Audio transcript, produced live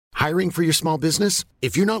Hiring for your small business?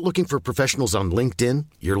 If you're not looking for professionals on LinkedIn,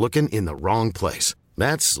 you're looking in the wrong place.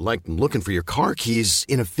 That's like looking for your car keys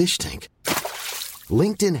in a fish tank.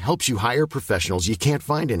 LinkedIn helps you hire professionals you can't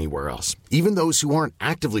find anywhere else, even those who aren't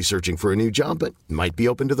actively searching for a new job but might be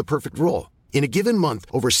open to the perfect role. In a given month,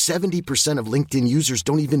 over 70% of LinkedIn users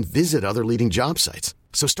don't even visit other leading job sites.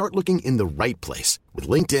 So start looking in the right place. With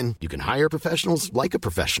LinkedIn, you can hire professionals like a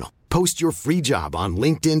professional. Post your free job on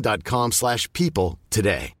linkedin.com/people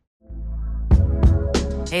today.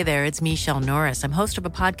 Hey there, it's Michelle Norris. I'm host of a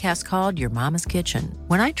podcast called Your Mama's Kitchen.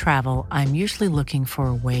 When I travel, I'm usually looking for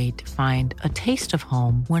a way to find a taste of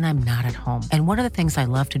home when I'm not at home. And one of the things I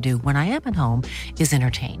love to do when I am at home is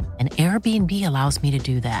entertain. And Airbnb allows me to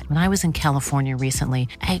do that. When I was in California recently,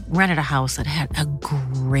 I rented a house that had a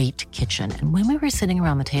great kitchen. And when we were sitting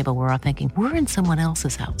around the table, we're all thinking, we're in someone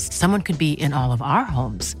else's house. Someone could be in all of our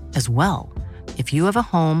homes as well. If you have a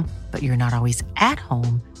home, but you're not always at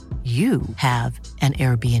home, you have an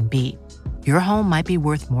Airbnb. Your home might be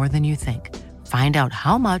worth more than you think. Find out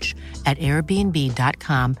how much at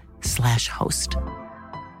airbnb.com/host.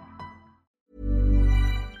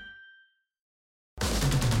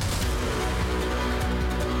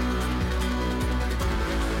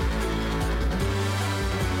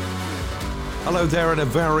 Hello there, and a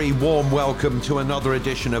very warm welcome to another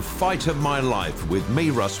edition of Fight of My Life with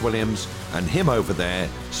me, Russ Williams, and him over there,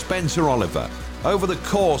 Spencer Oliver. Over the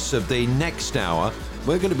course of the next hour,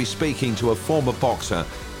 we're going to be speaking to a former boxer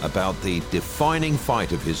about the defining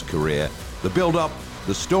fight of his career, the build-up,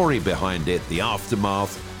 the story behind it, the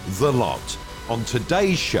aftermath, the lot. On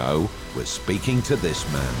today's show, we're speaking to this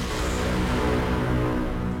man.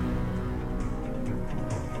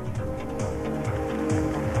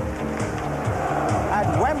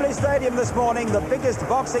 Stadium this morning, the biggest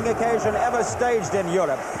boxing occasion ever staged in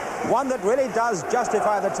Europe. One that really does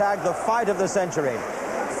justify the tag, the fight of the century.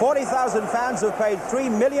 40,000 fans have paid £3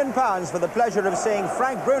 million for the pleasure of seeing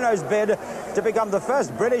Frank Bruno's bid to become the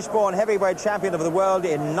first British-born heavyweight champion of the world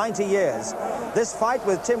in 90 years. This fight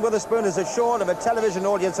with Tim Witherspoon is assured of a television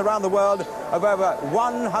audience around the world of over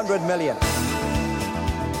 100 million.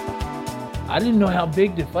 I didn't know how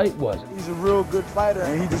big the fight was. He's a real good fighter,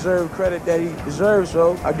 and he deserves credit that he deserves,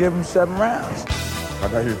 so I give him 7 rounds. I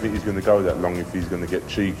don't even think he's going to go that long if he's going to get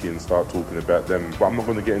cheeky and start talking about them. But I'm not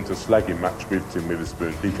going to get into a slagging match with Tim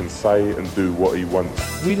Witherspoon. He can say and do what he wants.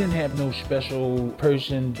 We didn't have no special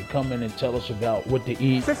person to come in and tell us about what to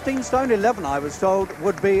eat. 15 stone 11, I was told,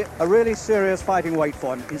 would be a really serious fighting weight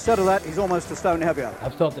for him. Instead of that, he's almost a stone heavier. I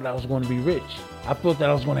thought that I was going to be rich. I thought that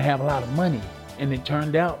I was going to have a lot of money. And it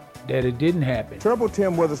turned out that it didn't happen. Trouble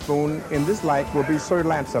Tim Witherspoon in this life will be Sir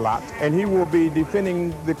Lancelot, and he will be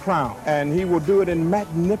defending the crown, and he will do it in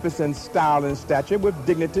magnificent style and stature with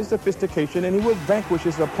dignity, sophistication, and he will vanquish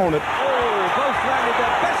his opponent. Oh, both landed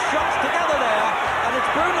their best shots together there, and it's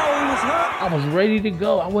Bruno who's hurt. I was ready to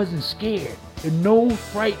go. I wasn't scared. And no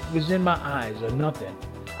fright was in my eyes or nothing.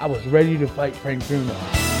 I was ready to fight Frank Bruno.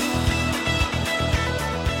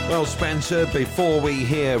 Well, Spencer, before we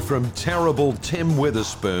hear from terrible Tim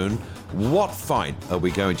Witherspoon, what fight are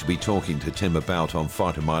we going to be talking to Tim about on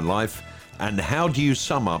Fight of My Life? And how do you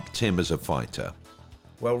sum up Tim as a fighter?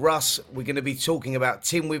 Well, Russ, we're going to be talking about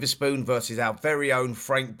Tim Witherspoon versus our very own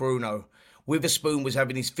Frank Bruno. Witherspoon was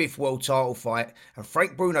having his 5th world title fight, and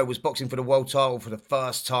Frank Bruno was boxing for the world title for the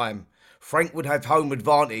first time. Frank would have home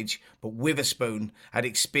advantage, but Witherspoon had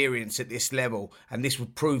experience at this level, and this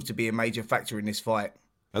would prove to be a major factor in this fight.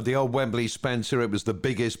 At the old Wembley, Spencer, it was the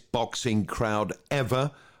biggest boxing crowd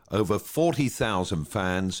ever, over 40,000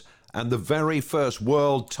 fans, and the very first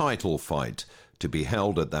world title fight to be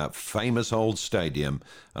held at that famous old stadium.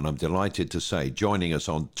 And I'm delighted to say, joining us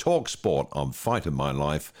on TalkSport on Fight of My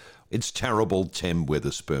Life, it's terrible Tim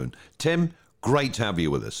Witherspoon. Tim, great to have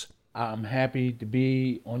you with us. I'm happy to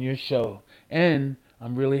be on your show, and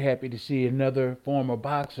I'm really happy to see another former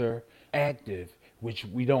boxer active, which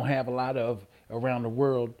we don't have a lot of around the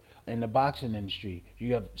world in the boxing industry.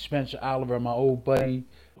 You have Spencer Oliver, my old buddy,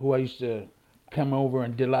 who I used to come over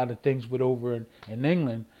and did a lot of things with over in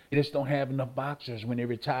England. They just don't have enough boxers when they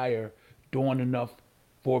retire doing enough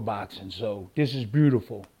for boxing. So this is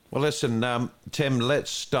beautiful. Well, listen, Tim,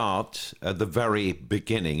 let's start at the very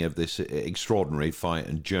beginning of this extraordinary fight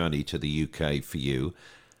and journey to the UK for you.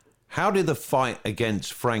 How did the fight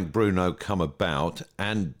against Frank Bruno come about,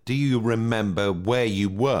 and do you remember where you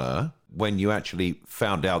were when you actually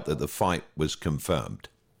found out that the fight was confirmed?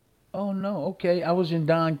 Oh, no, okay. I was in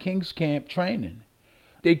Don King's camp training.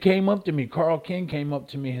 They came up to me, Carl King came up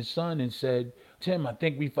to me, his son, and said, Tim, I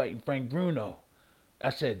think we fighting Frank Bruno. I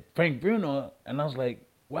said, Frank Bruno? And I was like,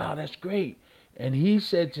 wow, that's great. And he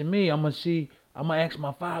said to me, I'm going to see I'm going to ask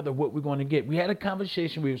my father what we're going to get. We had a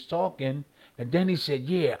conversation, we was talking, and then he said,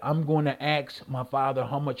 yeah, I'm going to ask my father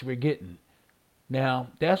how much we're getting. Now,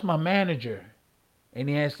 that's my manager, and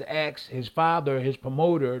he has to ask his father, his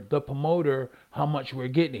promoter, the promoter, how much we're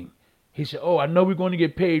getting. He said, oh, I know we're going to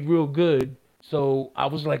get paid real good. So I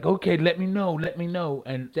was like, okay, let me know.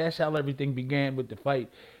 And that's how everything began with the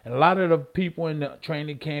fight. And a lot of the people in the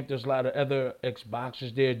training camp, there's a lot of other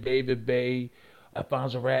ex-boxers there. David Bay,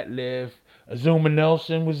 Alfonso Ratliff, Azuma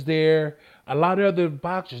Nelson was there. A lot of other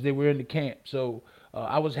boxers, they were in the camp. So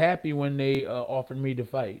I was happy when they offered me to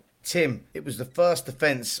fight. Tim, it was the first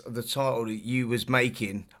defence of the title that you was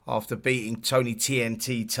making after beating Tony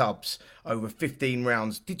TNT Tubbs over 15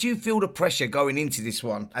 rounds. Did you feel the pressure going into this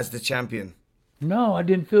one as the champion? No, I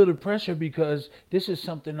didn't feel the pressure because this is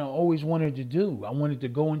something I always wanted to do. I wanted to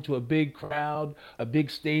go into a big crowd, a big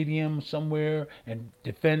stadium somewhere and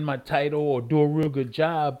defend my title or do a real good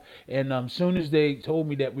job. And as soon as they told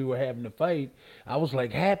me that we were having a fight, I was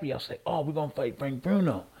like happy. I was like, oh, we're going to fight Frank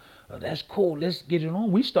Bruno. Oh, that's cool. Let's get it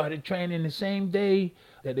on. We started training the same day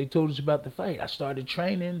that they told us about the fight. I started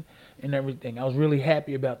training and everything. I was really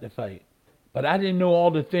happy about the fight. But I didn't know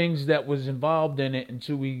all the things that was involved in it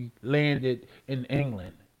until we landed in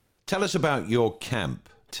England. Tell us about your camp,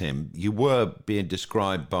 Tim. You were being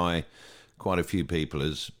described by quite a few people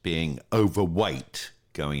as being overweight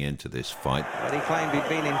going into this fight. Well, he claimed he'd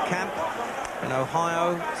been in camp in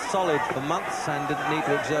Ohio, solid for months, and didn't need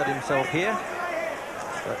to exert himself here.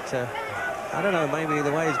 But I don't know, maybe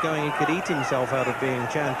the way he's going, he could eat himself out of being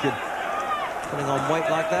champion. Putting on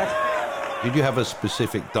weight like that. Did you have a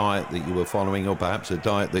specific diet that you were following, or perhaps a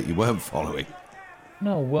diet that you weren't following?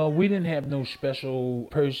 No, well, we didn't have no special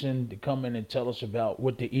person to come in and tell us about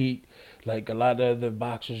what to eat like a lot of other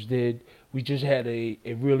boxers did. We just had a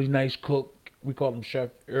really nice cook. We called him Chef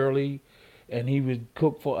Early, and he would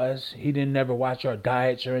cook for us. He didn't never watch our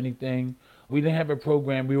diets or anything. We didn't have a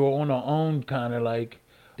program. We were on our own, kind of like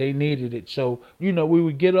they needed it. So, we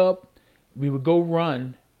would get up, we would go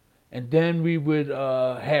run, and then we would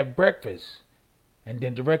have breakfast. And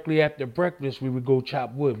then directly after breakfast, we would go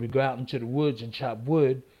chop wood. We'd go out into the woods and chop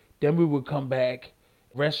wood. Then we would come back,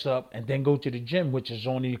 rest up, and then go to the gym, which is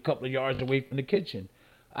only a couple of yards away from the kitchen.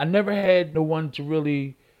 I never had no one to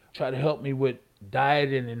really try to help me with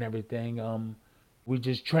dieting and everything. We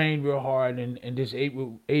just trained real hard and just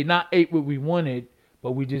not ate what we wanted,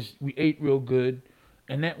 but we ate real good,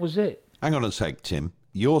 and that was it. Hang on a sec, Tim.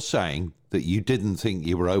 You're saying that you didn't think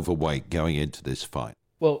you were overweight going into this fight?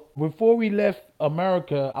 Well, before we left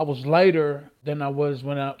America, I was lighter than I was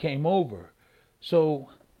when I came over. So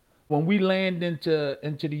when we landed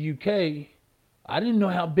into the UK, I didn't know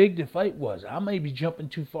how big the fight was. I may be jumping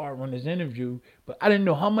too far on this interview, but I didn't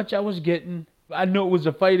know how much I was getting. I knew it was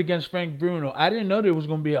a fight against Frank Bruno. I didn't know there was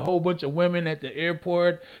going to be a whole bunch of women at the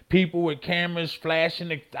airport, people with cameras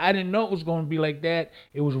flashing. I didn't know it was going to be like that.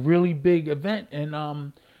 It was a really big event,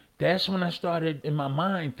 and that's when I started in my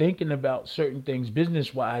mind thinking about certain things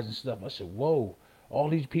business-wise and stuff. I said, whoa, all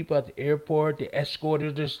these people at the airport, they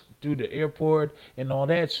escorted us through the airport and all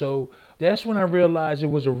that. So that's when I realized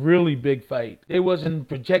it was a really big fight. They wasn't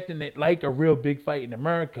projecting it like a real big fight in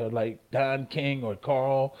America, like Don King or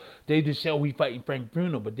Carl. They just said, oh, we fighting Frank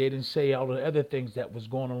Bruno, but they didn't say all the other things that was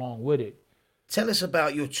going along with it. Tell us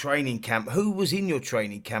about your training camp. Who was in your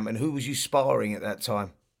training camp and who was you sparring at that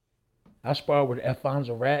time? I sparred with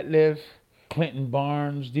Alfonso Ratliff, Clinton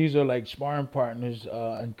Barnes. These are like sparring partners.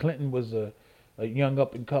 And Clinton was a young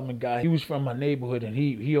up-and-coming guy. He was from my neighborhood, and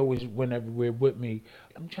he always went everywhere with me.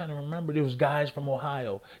 I'm trying to remember. There was guys from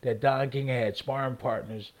Ohio that Don King had, sparring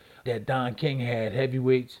partners that Don King had,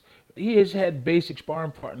 heavyweights. He has had basic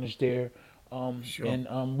sparring partners there, Sure.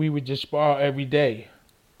 And we would just spar every day.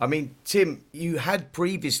 I mean, Tim, you had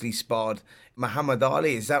previously sparred Muhammad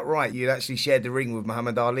Ali, is that right? You'd actually shared the ring with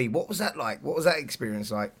Muhammad Ali. What was that like? What was that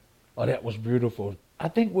experience like? Oh, that was beautiful. I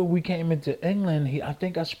think when we came into England, I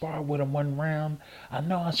think I sparred with him one round. I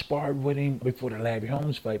know I sparred with him before the Larry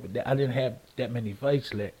Holmes fight, but I didn't have that many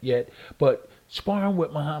fights yet. But sparring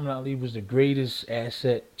with Muhammad Ali was the greatest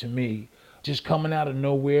asset to me. Just coming out of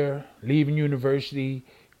nowhere, leaving university,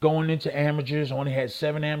 going into amateurs, only had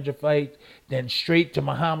 7 amateur fights, then straight to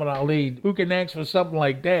Muhammad Ali. Who can ask for something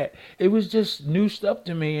like that? It was just new stuff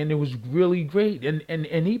to me, and it was really great.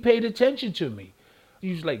 And he paid attention to me.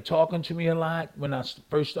 He was like talking to me a lot when I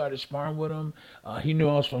first started sparring with him. He knew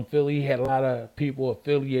I was from Philly. He had a lot of people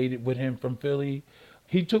affiliated with him from Philly.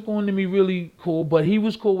 He took on to me really cool, but he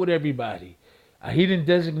was cool with everybody. He didn't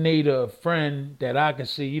designate a friend that I could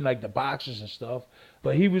see, like the boxers and stuff,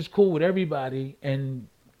 but he was cool with everybody, and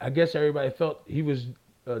I guess everybody felt he was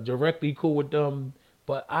directly cool with them.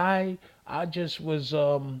 But I I just was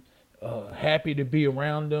happy to be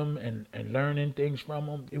around him and learning things from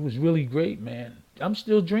him. It was really great, man. I'm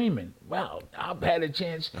still dreaming. Wow, I've had a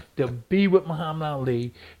chance to be with Muhammad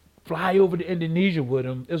Ali, fly over to Indonesia with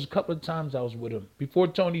him. There's a couple of times I was with him. Before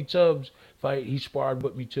Tony Tubbs fight, he sparred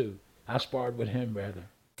with me too. I sparred with him, rather.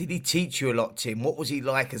 Did he teach you a lot, Tim? What was he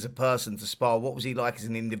like as a person to spar? What was he like as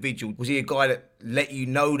an individual? Was he a guy that let you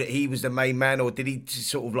know that he was the main man, or did he just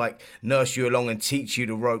sort of like nurse you along and teach you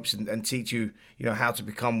the ropes and teach you, how to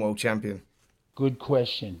become world champion? Good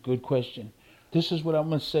question. Good question. This is what I'm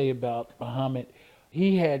going to say about Muhammad.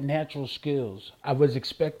 He had natural skills. I was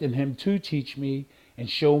expecting him to teach me and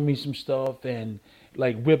show me some stuff and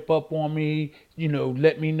like whip up on me,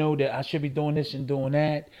 let me know that I should be doing this and doing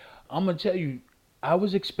that. I'm going to tell you, I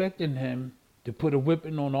was expecting him to put a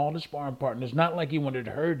whipping on all the sparring partners. Not like he wanted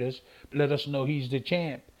to hurt us, but let us know he's the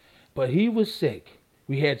champ. But he was sick.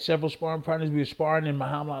 We had several sparring partners. We were sparring in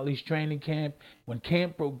Muhammad Ali's training camp. When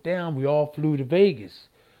camp broke down, we all flew to Vegas.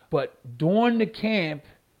 But during the camp,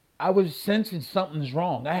 I was sensing something's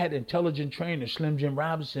wrong. I had an intelligent trainer, Slim Jim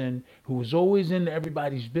Robinson, who was always into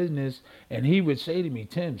everybody's business, and he would say to me,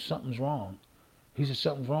 Tim, something's wrong. He said,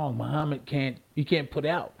 something's wrong. Muhammad can't put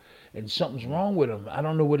out. And something's wrong with him. I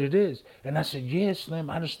don't know what it is. And I said, yeah, Slim,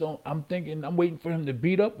 I'm waiting for him to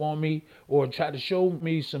beat up on me or try to show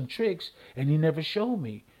me some tricks, and he never showed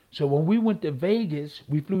me. So when we went to Vegas,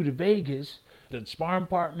 we flew to Vegas, the sparring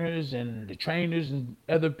partners and the trainers and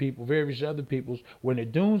various other people were in the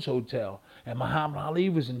Dunes Hotel, and Muhammad Ali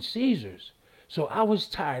was in Caesars. So I was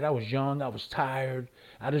tired. I was young. I was tired.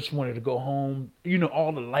 I just wanted to go home.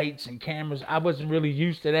 All the lights and cameras. I wasn't really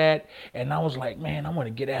used to that. And I was like, man, I want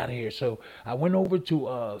to get out of here. So I went over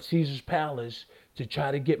to Caesar's Palace to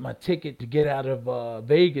try to get my ticket to get out of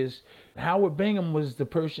Vegas. Howard Bingham was the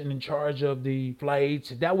person in charge of the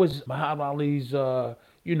flights. That was Muhammad Ali's,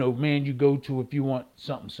 man you go to if you want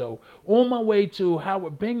something. So on my way to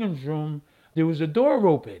Howard Bingham's room, there was a door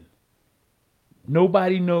open.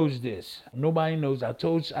 Nobody knows this. Nobody knows. I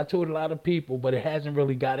told a lot of people, but it hasn't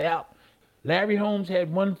really got out. Larry Holmes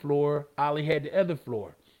had one floor, Ali had the other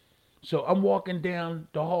floor. So I'm walking down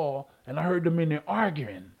the hall, and I heard them in there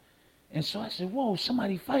arguing. And so I said, whoa,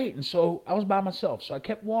 somebody fighting. So I was by myself. So I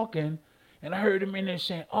kept walking, and I heard them in there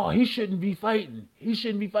saying, oh, he shouldn't be fighting. He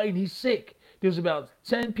shouldn't be fighting. He's sick. There was about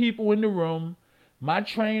 10 people in the room. My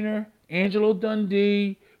trainer, Angelo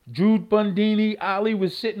Dundee, Drew Bundini, Ali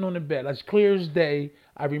was sitting on the bed. As clear as day,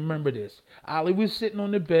 I remember this. Ali was sitting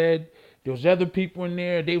on the bed. There was other people in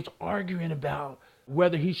there. They was arguing about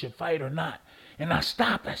whether he should fight or not. And I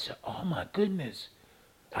stopped. I said, oh, my goodness.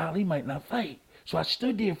 Ali might not fight. So I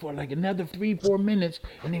stood there for like another 3-4 minutes,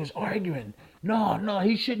 and they was arguing. No,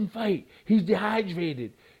 he shouldn't fight. He's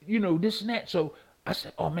dehydrated. This and that. So I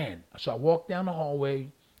said, oh, man. So I walked down the hallway.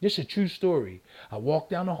 This is a true story. I walked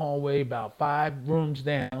down the hallway about 5 rooms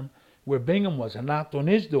down where Bingham was. I knocked on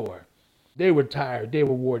his door. They were tired. They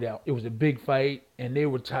were worn out. It was a big fight, and they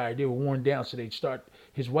were tired. They were worn down, so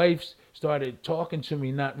his wife started talking to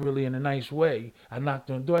me not really in a nice way. I knocked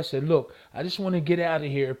on the door. I said, look, I just want to get out of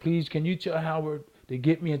here. Please, can you tell Howard to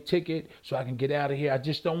get me a ticket so I can get out of here? I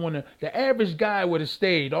just don't want to. The average guy would have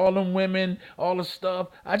stayed. All them women, all the stuff.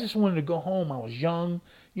 I just wanted to go home. I was young.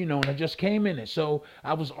 And I just came in it. So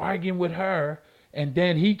I was arguing with her, and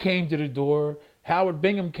then he came to the door. Howard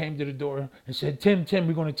Bingham came to the door and said, Tim,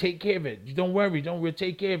 we're going to take care of it. Don't worry, we'll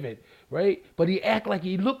take care of it, right? But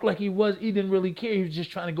he looked like he didn't really care. He was just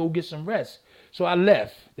trying to go get some rest. So I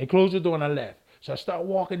left. They closed the door and I left. So I started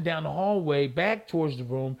walking down the hallway back towards the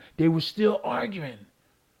room. They were still arguing,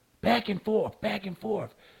 back and forth.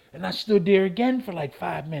 And I stood there again for like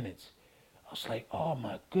 5 minutes. I was like, oh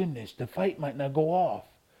my goodness, the fight might not go off.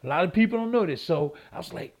 A lot of people don't know this. So I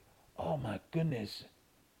was like, oh my goodness.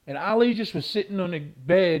 And Ali just was sitting on the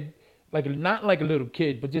bed, not like a little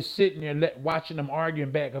kid, but just sitting there watching them arguing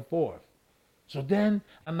back and forth. So then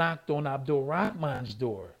I knocked on Abdul Rahman's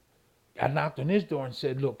door. I knocked on his door and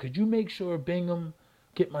said, look, could you make sure Bingham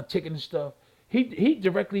get my ticket and stuff? He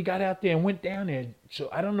directly got out there and went down there. So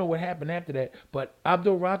I don't know what happened after that, but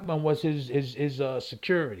Abdul Rahman was his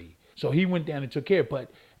security. So he went down and took care.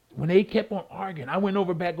 But when they kept on arguing, I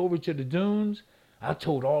went back over to the dunes. I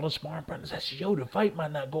told all the sparring partners, I said, yo, the fight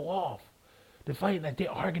might not go off. The fight, like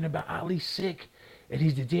they're arguing about Ali's sick and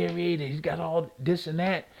he's deteriorated. He's got all this and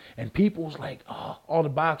that. And people was like, oh, all the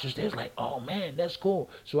boxers, they was like, oh man, that's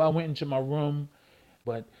cool. So I went into my room.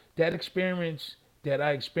 But that experience that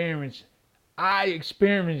I experienced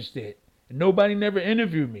it. Nobody never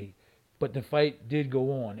interviewed me. But the fight did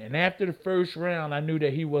go on. And after the first round, I knew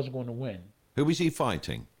that he wasn't going to win. Who was he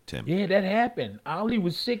fighting, Tim? Yeah, that happened. Ali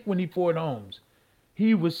was sick when he fought Holmes.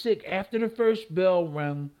 He was sick. After the first bell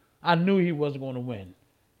rang, I knew he wasn't going to win.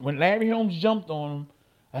 When Larry Holmes jumped on him,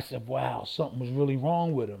 I said, wow, something was really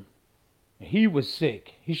wrong with him. He was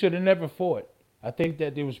sick. He should have never fought. I think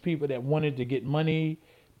that there was people that wanted to get money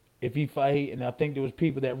if he fight, and I think there was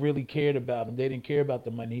people that really cared about him. They didn't care about the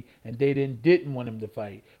money, and they didn't want him to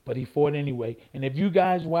fight. But he fought anyway. And if you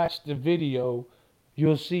guys watch the video,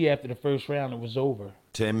 you'll see after the first round it was over.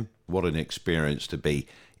 Tim, what an experience to be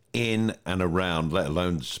in and around, let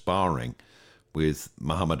alone sparring with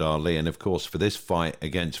Muhammad Ali. And of course, for this fight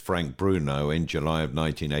against Frank Bruno in July of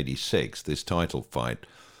 1986, this title fight,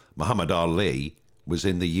 Muhammad Ali was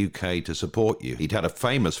in the UK to support you. He'd had a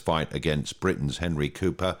famous fight against Britain's Henry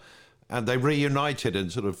Cooper, and they reunited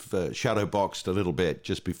and sort of shadow boxed a little bit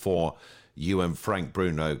just before you and Frank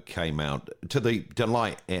Bruno came out. To the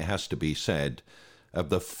delight, it has to be said, of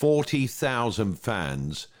the 40,000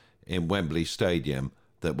 fans in Wembley Stadium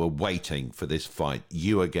that were waiting for this fight,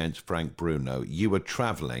 you against Frank Bruno. You were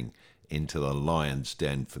travelling into the Lion's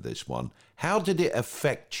Den for this one. How did it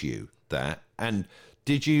affect you, that? And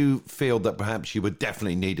did you feel that perhaps you would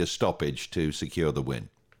definitely need a stoppage to secure the win?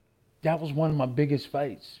 That was one of my biggest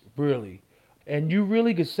fights, really. And you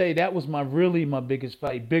really could say that was my biggest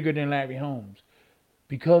fight, bigger than Larry Holmes.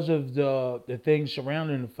 Because of the things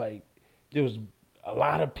surrounding the fight. There was a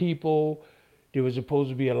lot of people. There was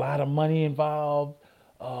supposed to be a lot of money involved.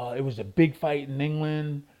 It was a big fight in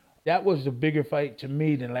England. That was a bigger fight to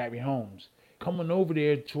me than Larry Holmes. Coming over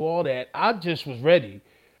there to all that, I just was ready.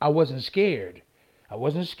 I wasn't scared. I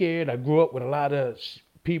grew up with a lot of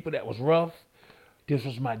people that was rough. This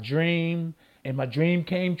was my dream, and my dream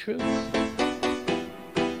came true. My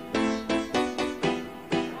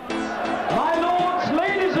lords,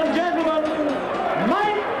 ladies and gentlemen,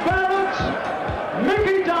 Mike Barrett,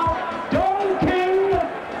 Mickey Duff, Don King,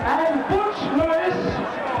 and Butch Lewis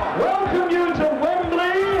welcome you to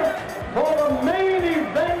Wembley for the main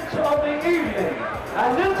event of the evening.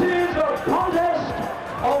 And this is a contest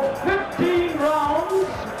of 15 rounds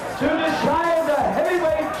to decide the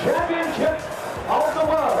heavyweight championship of the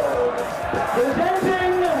world.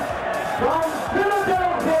 Presenting from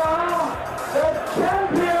Philadelphia, the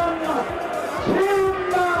champion, Tim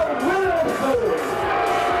Witherspoon.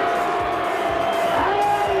 And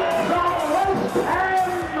from West Ham,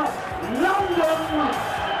 London,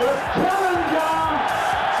 the challenger,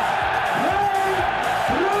 Frank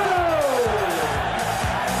Bruno.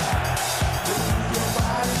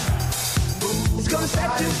 It's gonna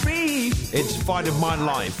set you free. It's Fight of My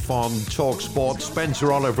Life on TalkSport.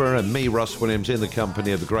 Spencer Oliver and me, Russ Williams, in the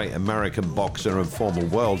company of the great American boxer and former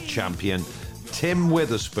world champion Tim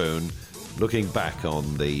Witherspoon, looking back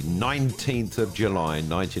on the 19th of July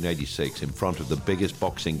 1986 in front of the biggest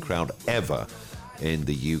boxing crowd ever in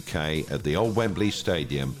the UK at the old Wembley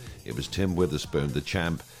Stadium. It was Tim Witherspoon, the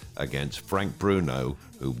champ, against Frank Bruno,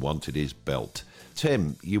 who wanted his belt.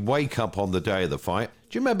 Tim, you wake up on the day of the fight.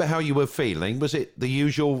 Do you remember how you were feeling? Was it the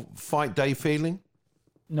usual fight day feeling?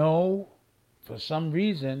 No, for some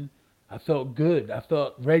reason, I felt good. I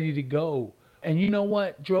felt ready to go. And you know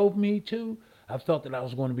what drove me to? I felt that I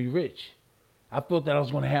was going to be rich. I felt that I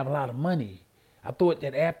was going to have a lot of money. I thought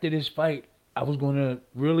that after this fight, I was going to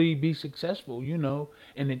really be successful, you know,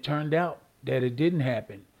 and it turned out that it didn't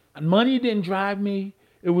happen. Money didn't drive me.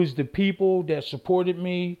 It was the people that supported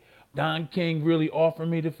me. Don King really offered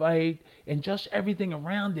me to fight, and just everything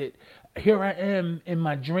around it. Here I am in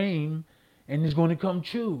my dream, and it's going to come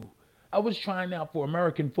true. I was trying out for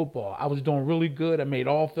American football. I was doing really good. I made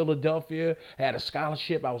all Philadelphia, had a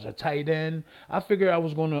scholarship. I was a tight end. I figured I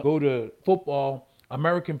was going to go to football,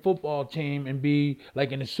 American football team, and be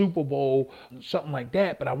like in the Super Bowl, something like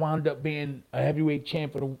that. But I wound up being a heavyweight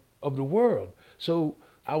champion of the world. So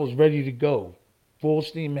I was ready to go, full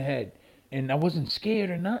steam ahead. And I wasn't scared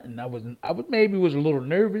or nothing. I maybe was a little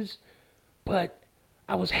nervous, but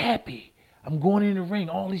I was happy. I'm going in the ring,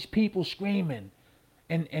 all these people screaming.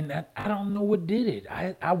 And I don't know what did it.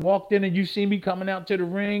 I walked in and you see me coming out to the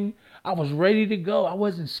ring. I was ready to go. I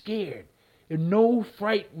wasn't scared. And no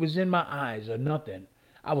fright was in my eyes or nothing.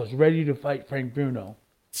 I was ready to fight Frank Bruno.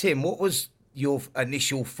 Tim, what was your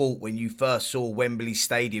initial thought when you first saw Wembley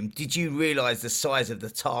Stadium? Did you realise the size of the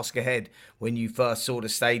task ahead when you first saw the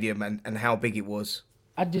stadium and how big it was?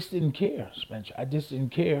 I just didn't care, Spencer. I just didn't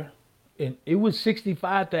care. And it was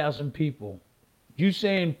 65,000 people. You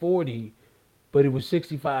saying 40, but it was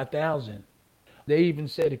 65,000. They even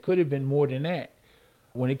said it could have been more than that.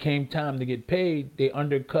 When it came time to get paid, they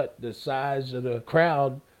undercut the size of the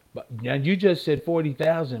crowd. But now you just said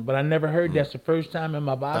 40,000, but I never heard that's the first time in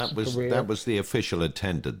my boxing career. That was the official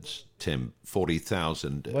attendance, Tim.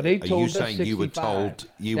 40,000. Well, they told Are you us saying 65.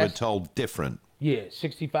 you were told different? Yeah,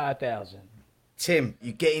 65,000. Tim,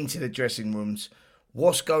 you get into the dressing rooms.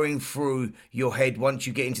 What's going through your head once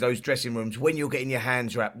you get into those dressing rooms, when you're getting your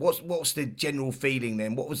hands wrapped? What's the general feeling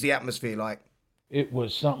then? What was the atmosphere like? It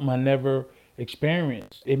was something I never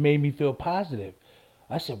experienced. It made me feel positive.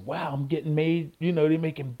 I said, wow, I'm getting made, they're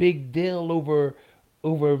making big deal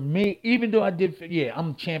over me. Even though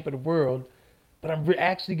I'm champ of the world, but I'm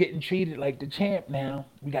actually getting treated like the champ now.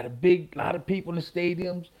 We got a lot of people in the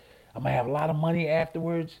stadiums. I'm going to have a lot of money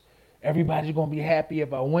afterwards. Everybody's going to be happy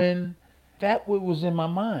if I win. That was in my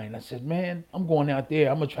mind. I said, man, I'm going out there.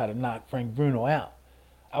 I'm going to try to knock Frank Bruno out.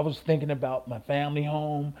 I was thinking about my family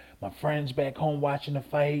home, my friends back home watching the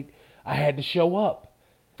fight. I had to show up.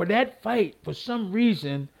 For that fight, for some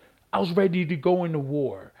reason, I was ready to go into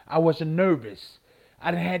war. I wasn't nervous.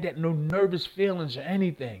 I didn't have no nervous feelings or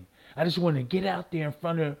anything. I just wanted to get out there in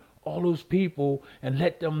front of all those people and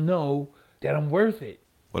let them know that I'm worth it.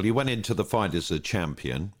 Well, you went into the fight as a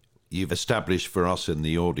champion. You've established for us in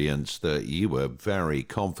the audience that you were very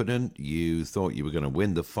confident. You thought you were going to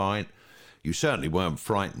win the fight. You certainly weren't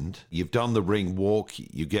frightened. You've done the ring walk.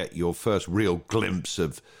 You get your first real glimpse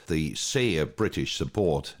of the sea of British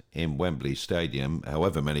support in Wembley Stadium,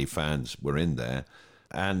 however many fans were in there.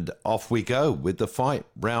 And off we go with the fight.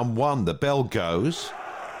 Round one, the bell goes.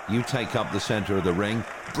 You take up the centre of the ring.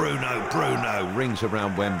 Bruno rings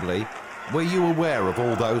around Wembley. Were you aware of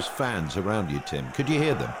all those fans around you, Tim? Could you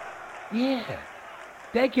hear them? Yeah,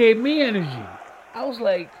 that gave me energy. I was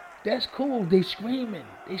like, that's cool. They screaming,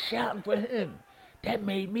 they shouting for him. That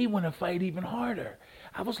made me want to fight even harder.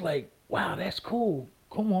 I was like, wow, that's cool.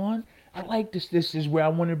 Come on. I like this. This is where I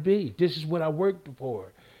want to be. This is what I worked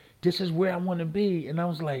for. This is where I want to be. And I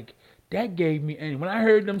was like, that gave me energy. When I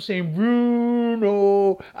heard them saying,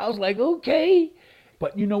 Bruno, I was like, okay.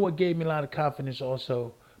 But you know what gave me a lot of confidence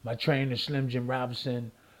also? My trainer, Slim Jim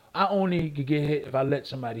Robinson. I only could get hit if I let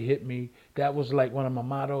somebody hit me. That was like one of my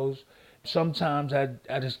mottos. Sometimes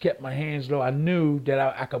I just kept my hands low. I knew that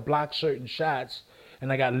I could block certain shots,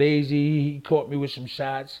 and I got lazy. He caught me with some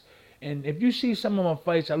shots. And if you see some of my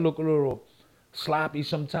fights, I look a little sloppy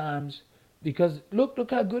sometimes because look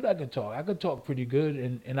how good I can talk. I could talk pretty good,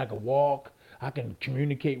 and I could walk. I can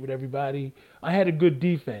communicate with everybody. I had a good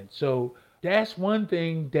defense. So that's one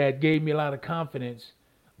thing that gave me a lot of confidence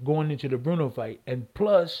going into the Bruno fight. And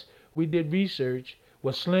plus, we did research,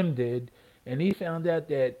 what Slim did, and he found out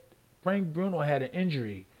that Frank Bruno had an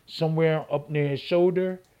injury somewhere up near his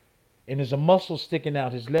shoulder, and there's a muscle sticking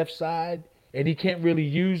out his left side, and he can't really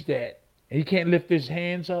use that. And he can't lift his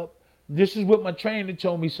hands up. This is what my trainer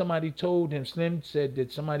told me. Somebody told him, Slim said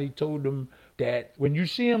that somebody told him that when you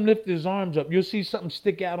see him lift his arms up, you'll see something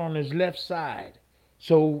stick out on his left side.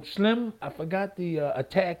 So Slim, I forgot the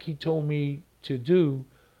attack he told me to do.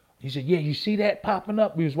 He said, yeah, you see that popping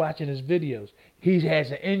up? We was watching his videos. He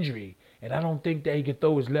has an injury, and I don't think that he could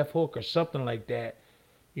throw his left hook or something like that.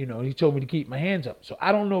 He told me to keep my hands up. So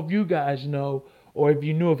I don't know if you guys know or if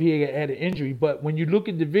you knew if he had an injury, but when you look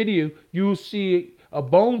at the video, you'll see a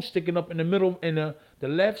bone sticking up in the middle, in the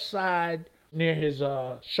left side near his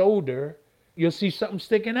shoulder. You'll see something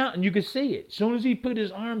sticking out, and you can see it. As soon as he put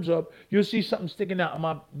his arms up, you'll see something sticking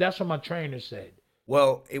out. That's what my trainer said.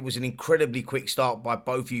 Well, it was an incredibly quick start by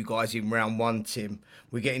both of you guys in round one, Tim.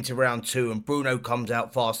 We get into round two, and Bruno comes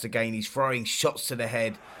out fast again. He's throwing shots to the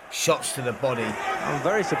head, shots to the body. I'm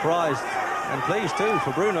very surprised and pleased too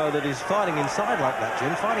for Bruno that he's fighting inside like that,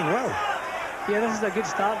 Jim, fighting well. Yeah, this is a good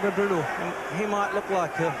start for Bruno. He might look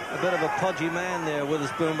like a bit of a podgy man there,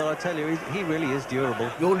 Witherspoon, but I tell you, he really is durable.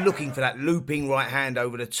 You're looking for that looping right hand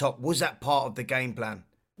over the top. Was that part of the game plan?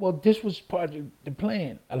 Well, this was part of the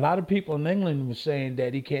plan. A lot of people in England were saying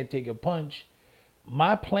that he can't take a punch.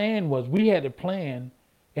 My plan was, we had a plan.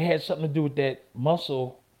 It had something to do with that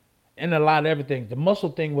muscle and a lot of everything. The muscle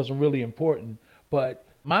thing wasn't really important, but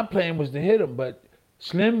my plan was to hit him. But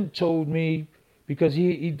Slim told me, because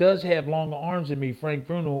he does have longer arms than me, Frank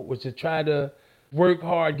Bruno, was to try to work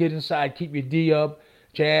hard, get inside, keep your D up,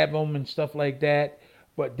 jab him and stuff like that.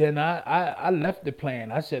 But then I left the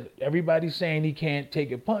plan. I said, everybody's saying he can't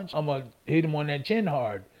take a punch. I'm going to hit him on that chin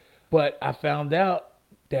hard. But I found out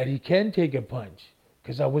that he can take a punch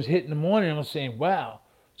because I was hitting him on it and I was saying, wow.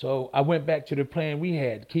 So I went back to the plan we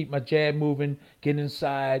had, keep my jab moving, get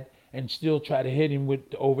inside, and still try to hit him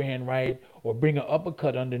with the overhand right or bring an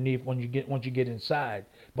uppercut underneath once you get inside.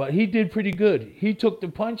 But he did pretty good. He took the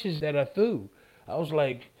punches that I threw. I was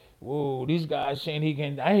like, whoa, these guys saying he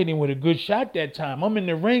can. I hit him with a good shot that time. I'm in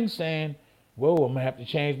the ring saying, whoa, I'm going to have to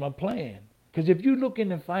change my plan. Because if you look in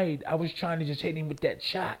the fight, I was trying to just hit him with that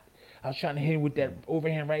shot. I was trying to hit him with that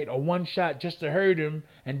overhand right or one shot just to hurt him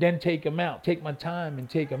and then take him out. Take my time and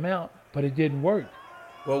take him out. but it didn't work.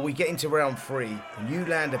 Well, we get into round 3, and you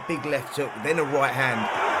land a big left hook, then a right hand.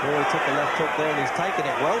 Well, he took a left hook there, and he's taken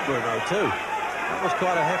it well, Bruno, too. That was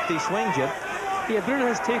quite a hefty swing, Jim. Yeah, Bruno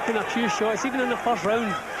has taken a few shots, even in the first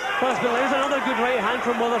round. There's another good right hand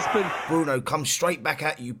from Witherspoon. Bruno comes straight back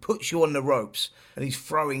at you, puts you on the ropes, and he's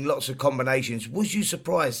throwing lots of combinations. Was you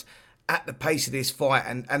surprised at the pace of this fight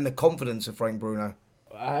and the confidence of Frank Bruno?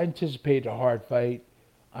 I anticipated a hard fight.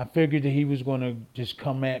 I figured that he was going to just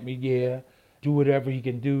come at me, do whatever he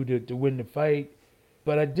can do to win the fight.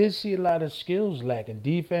 But I did see a lot of skills lacking.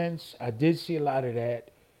 Defense, I did see a lot of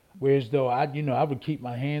that. Whereas though I would keep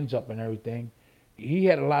my hands up and everything. He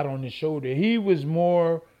had a lot on his shoulder. He was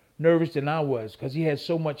more nervous than I was because he had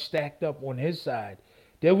so much stacked up on his side.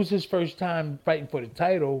 That was his first time fighting for the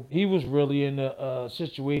title. He was really in a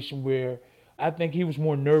situation where I think he was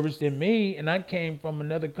more nervous than me, and I came from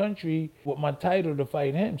another country with my title to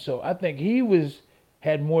fight him. So I think he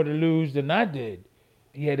had more to lose than I did.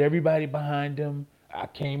 He had everybody behind him. I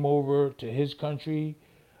came over to his country,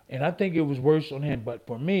 and I think it was worse on him. But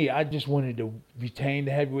for me, I just wanted to retain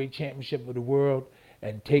the heavyweight championship of the world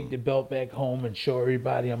and take the belt back home and show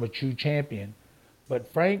everybody I'm a true champion.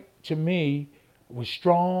 But Frank, to me, was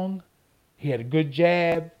strong. He had a good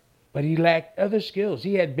jab, but he lacked other skills.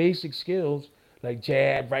 He had basic skills like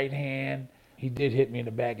jab, right hand. He did hit me in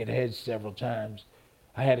the back of the head several times.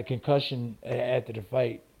 I had a concussion after the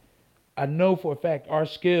fight. I know for a fact our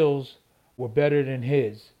skills were better than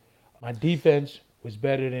his. My defense was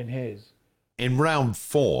better than his. In round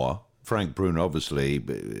 4, Frank Bruno, obviously,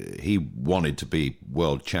 he wanted to be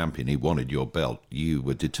world champion. He wanted your belt. You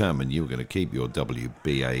were determined you were going to keep your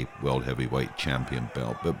WBA World Heavyweight Champion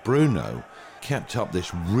belt. But Bruno kept up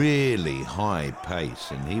this really high pace,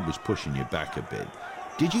 and he was pushing you back a bit.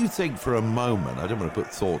 Did you think for a moment, I don't want to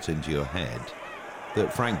put thoughts into your head,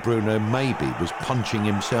 that Frank Bruno maybe was punching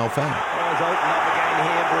himself out? Oh, he's opened up again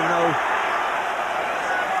here, Bruno.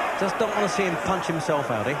 Just don't want to see him punch himself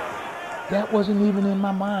out, eh? That wasn't even in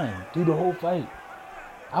my mind through the whole fight.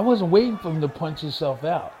 I wasn't waiting for him to punch himself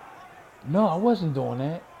out. No, I wasn't doing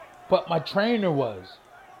that. But my trainer was.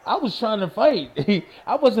 I was trying to fight.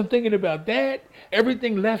 I wasn't thinking about that.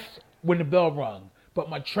 Everything left when the bell rung. But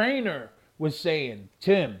my trainer was saying,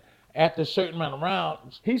 Tim, after a certain amount of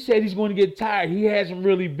rounds, he said he's going to get tired. He hasn't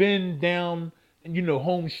really been down,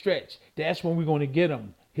 home stretch. That's when we're going to get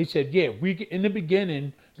him. He said, in the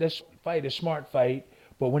beginning, let's fight a smart fight.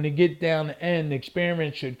 But when they get down the end, the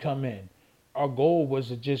experience should come in. Our goal was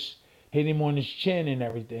to just hit him on his chin and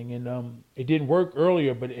everything. And it didn't work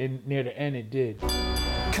earlier, but near the end it did.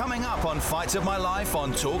 Coming up on Fight of My Life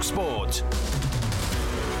on Talk Sport.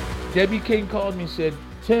 Debbie King called me and said,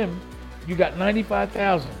 Tim, you got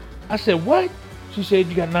 $95,000. I said, what? She said,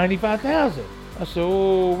 you got $95,000. I said,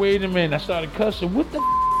 oh, wait a minute. I started cussing. What the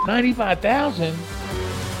 $95,000?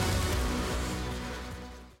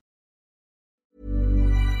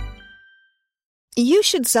 You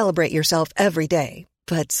should celebrate yourself every day,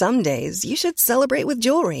 but some days you should celebrate with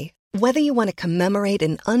jewelry. Whether you want to commemorate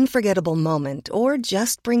an unforgettable moment or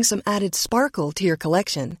just bring some added sparkle to your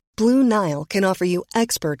collection, Blue Nile can offer you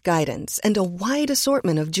expert guidance and a wide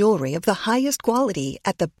assortment of jewelry of the highest quality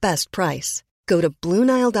at the best price. Go to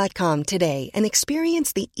BlueNile.com today and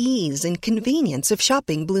experience the ease and convenience of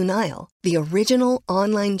shopping Blue Nile, the original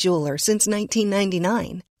online jeweler since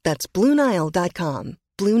 1999. That's BlueNile.com.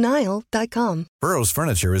 BlueNile.com. Burrow's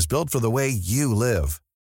furniture is built for the way you live.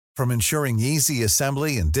 From ensuring easy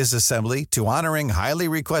assembly and disassembly to honoring highly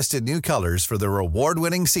requested new colors for their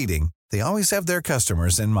award-winning seating, they always have their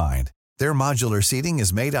customers in mind. Their modular seating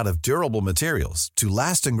is made out of durable materials to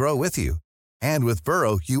last and grow with you. And with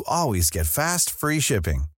Burrow, you always get fast, free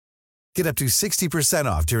shipping. Get up to 60%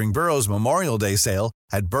 off during Burrow's Memorial Day sale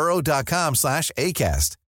at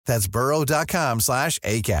burrow.com/ACAST. That's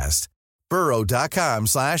burrow.com/ACAST.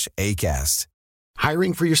 burrow.com/ACAST.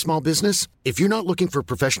 Hiring for your small business? If you're not looking for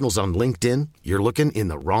professionals on LinkedIn, you're looking in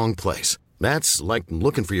the wrong place. That's like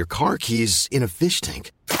looking for your car keys in a fish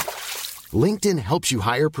tank. LinkedIn helps you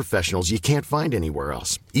hire professionals you can't find anywhere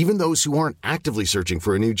else, even those who aren't actively searching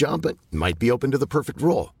for a new job but might be open to the perfect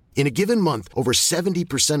role. In a given month, over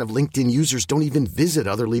 70% of LinkedIn users don't even visit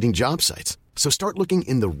other leading job sites. So start looking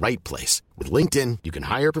in the right place. With LinkedIn, you can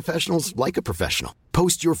hire professionals like a professional.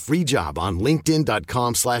 Post your free job on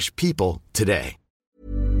linkedin.com/people today.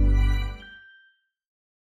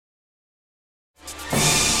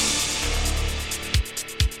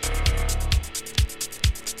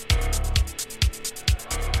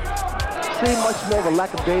 Seeing much more of a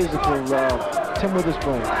lackadaisical Tim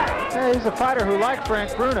Witherspoon. Yeah, he's a fighter who, like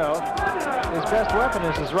Frank Bruno, his best weapon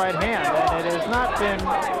is his right hand, and it has not been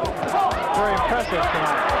very impressive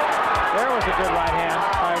tonight. There was a good right hand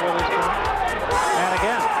by Witherspoon. And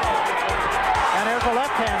again. And there's a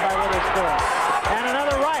left hand by Witherspoon. And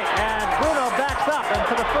another right. And Bruno backs up. And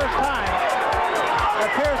for the first time,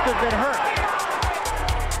 appears to have been hurt.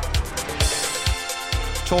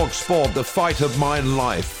 Talk Sport, the fight of my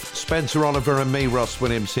life. Spencer Oliver and me, Russ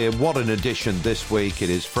Williams here. What an edition this week. It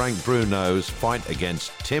is Frank Bruno's fight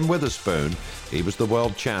against Tim Witherspoon. He was the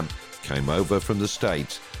world champ, came over from the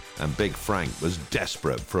States, and Big Frank was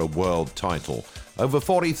desperate for a world title. Over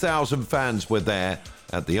 40,000 fans were there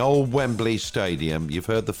at the old Wembley Stadium. You've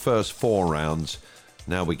heard the first 4 rounds.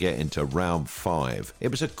 Now we get into round 5.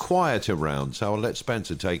 It was a quieter round, so I'll let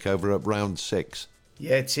Spencer take over at round 6.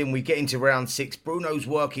 Yeah, Tim, we get into round 6. Bruno's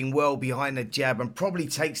working well behind the jab and probably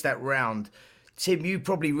takes that round. Tim, you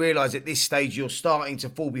probably realise at this stage you're starting to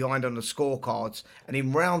fall behind on the scorecards. And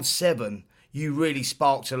in round 7, you really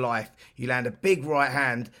spark to life. You land a big right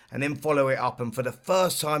hand and then follow it up. And for the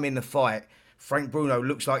first time in the fight, Frank Bruno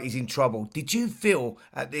looks like he's in trouble. Did you feel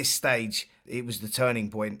at this stage it was the turning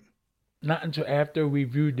point? Not until after we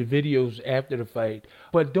viewed the videos after the fight.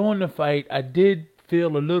 But during the fight, I did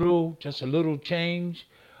feel just a little change.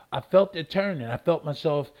 I felt it turning. I felt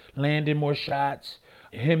myself landing more shots,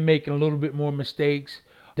 him making a little bit more mistakes.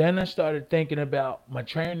 Then I started thinking about my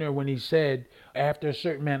trainer when he said after a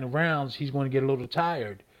certain amount of rounds, he's going to get a little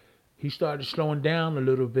tired. He started slowing down a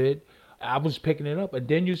little bit. I was picking it up, and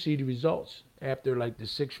then you see the results. After like the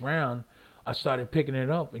 6th round, I started picking it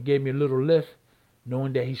up. It gave me a little lift,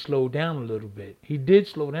 knowing that he slowed down a little bit. He did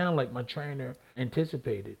slow down like my trainer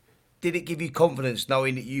anticipated. Did it give you confidence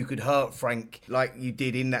knowing that you could hurt Frank like you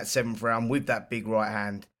did in that 7th round with that big right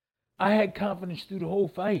hand? I had confidence through the whole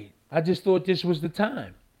fight. I just thought this was the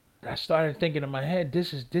time. I started thinking in my head,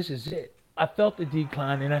 this is it. I felt the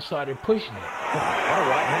decline and I started pushing it. What a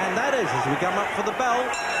right hand that is as we come up for the bell.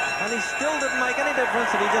 And he still didn't make any difference,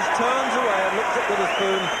 and he just turns away and looks at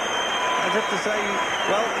Witherspoon as if to say,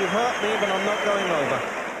 well, you've hurt me, but I'm not going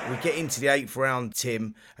over. We get into the 8th round,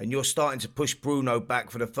 Tim, and you're starting to push Bruno back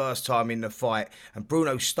for the first time in the fight, and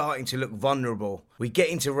Bruno's starting to look vulnerable. We get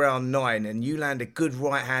into round 9, and you land a good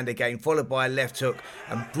right hand again, followed by a left hook,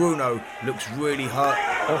 and Bruno looks really hurt.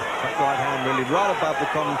 Oh, that right hand really right above the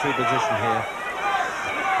commentary position here.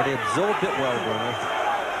 But he absorbed it well, Bruno.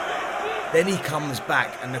 Then he comes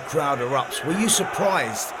back, and the crowd erupts. Were you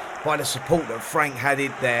surprised by the support that Frank had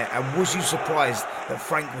it there, and was you surprised that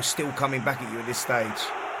Frank was still coming back at you at this stage?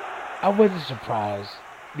 I wasn't surprised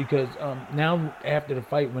because now after the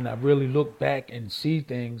fight, when I really look back and see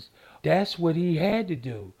things, that's what he had to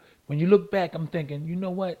do. When you look back, I'm thinking, you know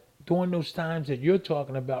what? During those times that you're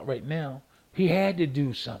talking about right now, he had to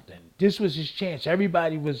do something. This was his chance.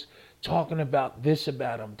 Everybody was talking about this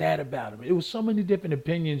about him, that about him. It was so many different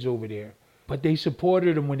opinions over there. But they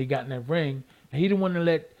supported him when he got in that ring. And he didn't want to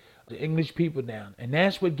let the English people down. And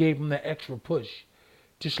that's what gave him the extra push.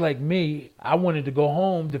 Just like me, I wanted to go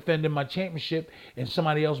home defending my championship in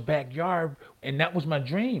somebody else's backyard, and that was my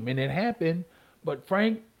dream, and it happened. But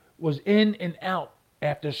Frank was in and out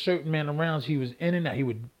after a certain amount of rounds. He was in and out. He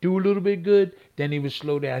would do a little bit good, then he would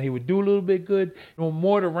slow down. He would do a little bit good. The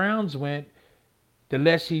more the rounds went, the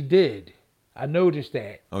less he did. I noticed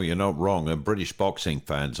that. Oh, you're not wrong. And British boxing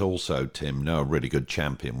fans also, Tim, know a really good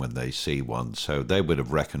champion when they see one. So they would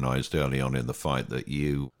have recognised early on in the fight that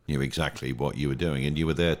you knew exactly what you were doing and you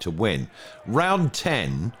were there to win. Round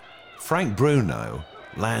 10, Frank Bruno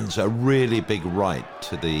lands a really big right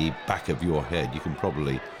to the back of your head. You can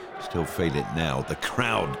probably still feel it now. The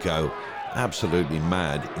crowd go absolutely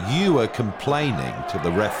mad. You are complaining to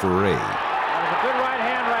the referee. That was a good right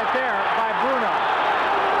hand right there by Bruno.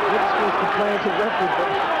 Witherspoon complaining to the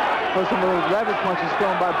referee for some of those rabbit punches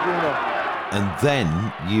thrown by Bruno. And then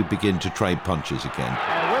you begin to trade punches again.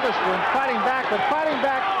 And Witherspoon fighting back, but fighting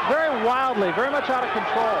back very wildly, very much out of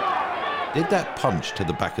control. Did that punch to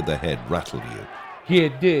the back of the head rattle you? Yeah,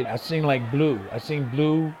 it did. I seen like blue. I seen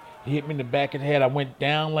blue. He hit me in the back of the head. I went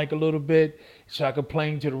down like a little bit, so I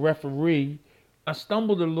complained to the referee. I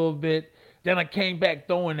stumbled a little bit. Then I came back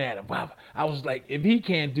throwing at him. Wow. I was like, if he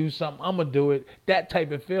can't do something, I'm going to do it. That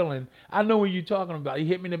type of feeling. I know what you're talking about. He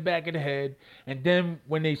hit me in the back of the head. And then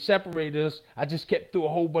when they separated us, I just kept through a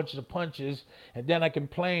whole bunch of punches. And then I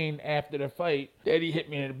complained after the fight that he hit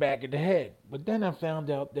me in the back of the head. But then I found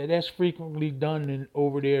out that that's frequently done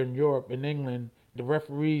over there in Europe and England. The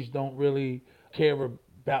referees don't really care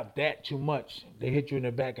about that too much. They hit you in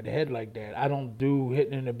the back of the head like that. I don't do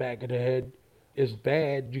hitting in the back of the head. It's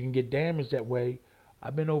bad. You can get damaged that way.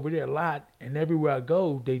 I've been over there a lot, and everywhere I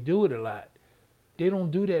go, they do it a lot. They don't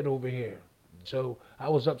do that over here. So I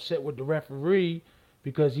was upset with the referee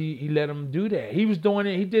because he let him do that. He was doing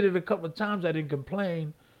it. He did it a couple of times. I didn't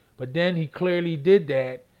complain. But then he clearly did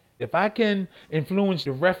that. If I can influence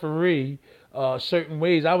the referee certain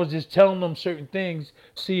ways, I was just telling him certain things,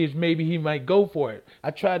 see if maybe he might go for it.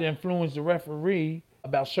 I tried to influence the referee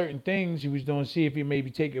about certain things he was doing, see if he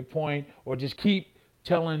maybe take a point or just keep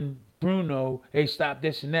telling Bruno, hey, stop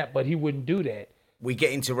this and that, but he wouldn't do that. We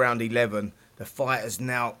get into round 11. The fight is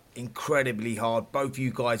now incredibly hard. Both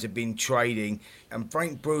you guys have been trading, and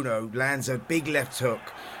Frank Bruno lands a big left hook,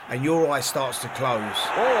 and your eye starts to close.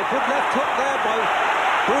 Oh, a good left hook there by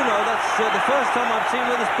Bruno. That's the first time I've seen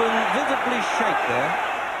Witherspoon visibly shake there.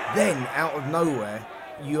 Then, out of nowhere,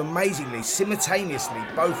 you amazingly, simultaneously,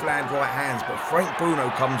 both land right hands, but Frank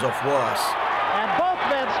Bruno comes off worse. And both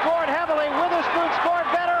men scored heavily. Witherspoon scored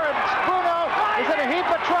better, and Bruno is in a heap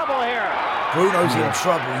of trouble here. Bruno's in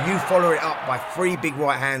trouble. You follow it up by 3 big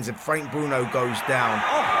right hands, and Frank Bruno goes down.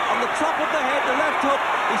 Oh, on the top of the head, the left hook.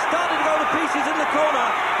 He's starting to go to pieces in the corner,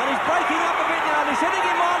 and he's breaking up a bit now. He's hitting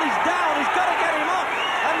him while he's down. He's got to get him up.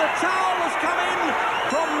 And the towel has come in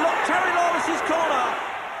from Terry Lawless's corner.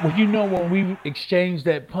 Well, you know, when we exchanged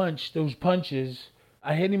that punch, those punches,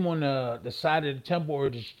 I hit him on the side of the temple or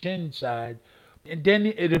the shin side. And then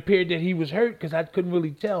it appeared that he was hurt because I couldn't really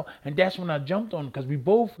tell. And that's when I jumped on him because we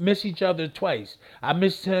both missed each other twice. I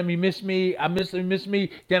missed him, he missed me. I missed him, he missed me.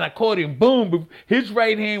 Then I caught him, boom. His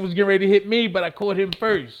right hand was getting ready to hit me, but I caught him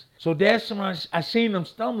first. So that's when I seen him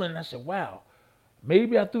stumbling. And I said, wow,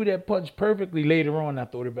 maybe I threw that punch perfectly. Later on, I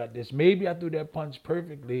thought about this. Maybe I threw that punch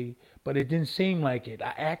perfectly, but it didn't seem like it.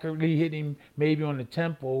 I accurately hit him maybe on the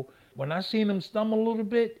temple. When I seen him stumble a little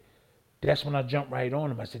bit, that's when I jumped right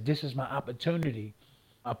on him. I said, this is my opportunity.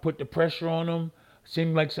 I put the pressure on him.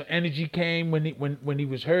 Seemed like some energy came when he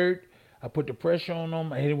was hurt. I put the pressure on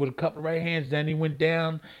him. I hit him with a couple of right hands. Then he went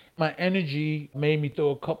down. My energy made me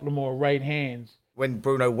throw a couple of more right hands. When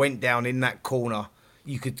Bruno went down in that corner,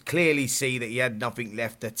 you could clearly see that he had nothing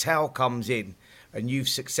left. The towel comes in, and you've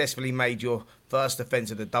successfully made your first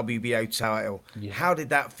defence of the WBO title. Yeah. How did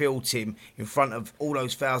that feel, Tim, in front of all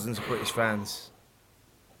those thousands of British fans?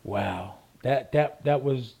 Wow, that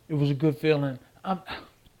was, it was a good feeling.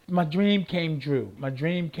 My dream came true. My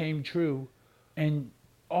dream came true, and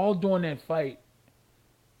all during that fight,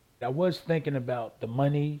 I was thinking about the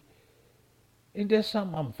money. And there's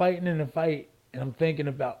something, I'm fighting in a fight, and I'm thinking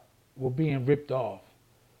about, well, being ripped off.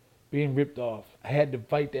 Being ripped off. I had to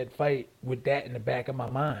fight that fight with that in the back of my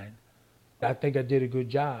mind. I think I did a good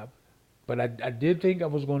job, but I did think I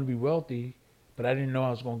was going to be wealthy, but I didn't know I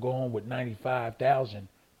was going to go home with $95,000.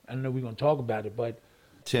 I know we're going to talk about it, but...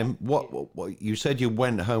 Tim, what you said you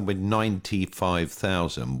went home with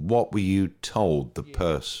 $95,000. What were you told the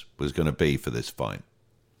purse was going to be for this fight?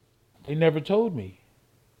 They never told me.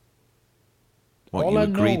 What, you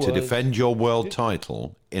agreed to defend your world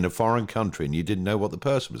title in a foreign country and you didn't know what the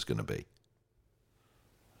purse was going to be?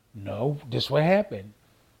 No, this is what happened.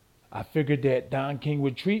 I figured that Don King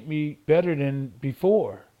would treat me better than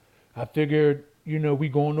before. I figured, you know, we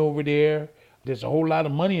going over there. There's a whole lot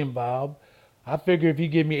of money involved. I figure if he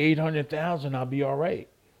give me $800,000, I'll be all right.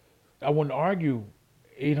 I wouldn't argue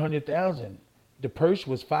 $800,000. The purse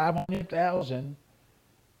was $500,000.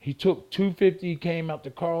 He took $250, came out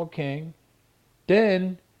to Carl King.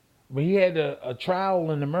 Then, when he had a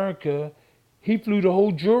trial in America, he flew the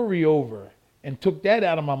whole jury over and took that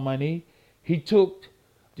out of my money. He took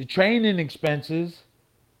the training expenses.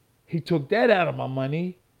 He took that out of my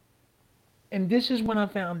money. And this is when I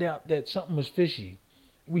found out that something was fishy.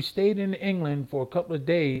 We stayed in England for a couple of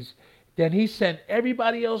days. Then he sent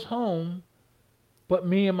everybody else home but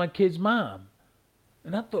me and my kid's mom.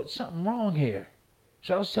 And I thought something wrong here.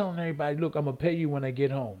 So I was telling everybody, look, I'm going to pay you when I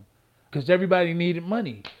get home. Because everybody needed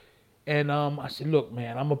money. And I said, look,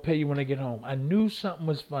 man, I'm going to pay you when I get home. I knew something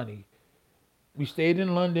was funny. We stayed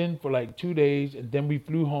in London for like 2 days, and then we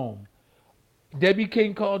flew home. Debbie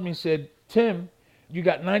King called me and said, Tim, you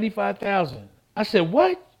got $95,000. I said,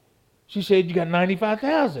 what? She said, you got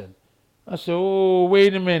 $95,000. I said, oh,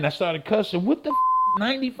 wait a minute. I started cussing. What the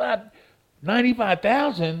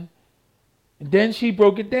 $95,000? And then she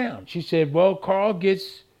broke it down. She said, well, Carl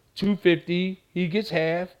gets $250. He gets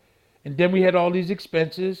half. And then we had all these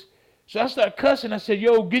expenses. So I started cussing. I said,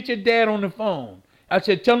 yo, get your dad on the phone. I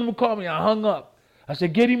said, tell him to call me. I hung up. I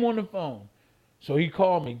said, get him on the phone. So he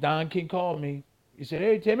called me. Don King called me. He said,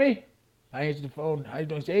 hey, Timmy. I answered the phone. How you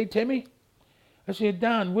doing? He said, hey, Timmy. I said,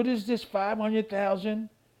 Don, what is this $500,000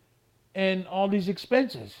 and all these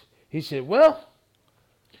expenses? He said, well,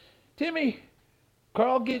 Timmy,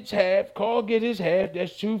 Carl gets half. Carl gets his half.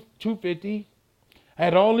 That's $250. I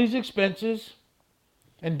had all these expenses.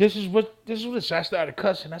 And this is what so I started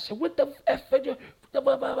cussing. I said, what the F?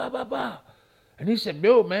 And he said,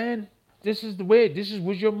 yo, man, This is the way. This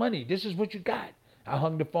was your money. This is what you got. I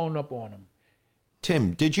hung the phone up on him.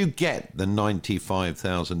 Tim, did you get the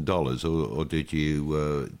 $95,000 or did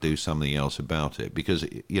you do something else about it? Because,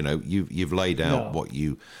 you know, you've laid out what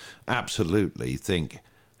you absolutely think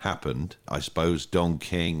happened. I suppose Don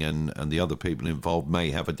King and the other people involved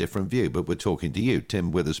may have a different view, but we're talking to you,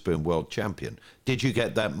 Tim Witherspoon, world champion. Did you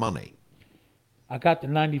get that money? I got the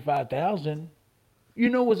 $95,000. You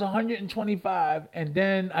know, it was $125, and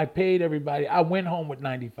then I paid everybody. I went home with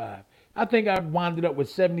 $95. I think I wound up with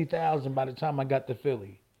 $70,000 by the time I got to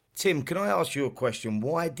Philly. Tim, can I ask you a question?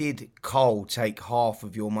 Why did Carl take half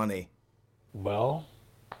of your money? Well,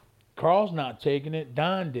 Carl's not taking it.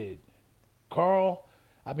 Don did. Carl,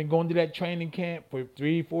 I've been going to that training camp for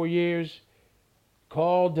 3-4 years.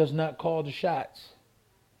 Carl does not call the shots.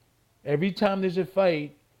 Every time there's a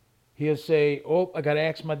fight, he'll say, oh, I got to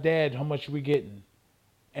ask my dad how much we getting.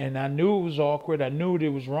 And I knew it was awkward. I knew it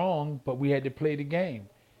was wrong, but we had to play the game.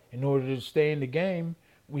 In order to stay in the game,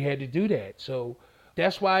 we had to do that. So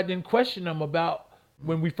that's why I didn't question him about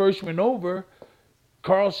when we first went over.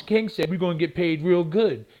 Carl King said, we're going to get paid real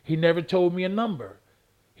good. He never told me a number.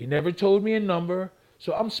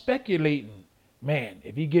 So I'm speculating, man,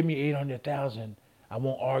 if he give me $800,000, I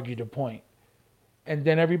won't argue the point. And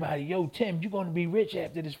then everybody, yo, Tim, you're going to be rich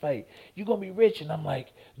after this fight. You're going to be rich. And I'm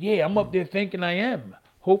like, yeah, I'm up there thinking I am.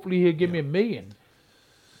 Hopefully he'll give me $1 million.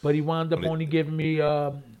 But he wound up only giving me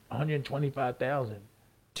 $125,000.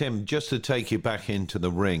 Tim, just to take you back into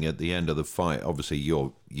the ring at the end of the fight, obviously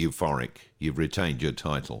you're euphoric. You've retained your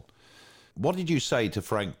title. What did you say to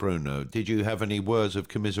Frank Bruno? Did you have any words of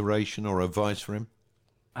commiseration or advice for him?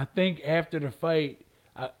 I think after the fight,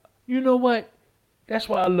 you know what? That's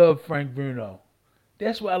why I love Frank Bruno.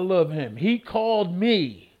 That's why I love him. He called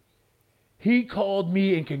me. He called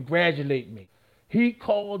me and congratulated me. He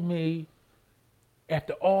called me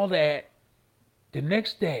after all that. The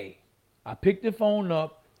next day, I picked the phone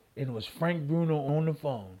up, and it was Frank Bruno on the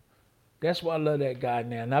phone. That's why I love that guy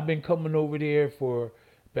now. And I've been coming over there for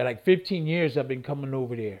about like 15 years. I've been coming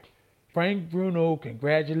over there. Frank Bruno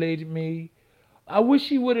congratulated me. I wish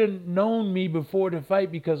he would have known me before the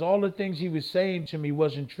fight because all the things he was saying to me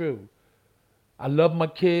wasn't true. I love my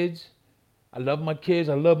kids. I love my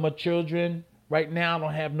children. Right now, I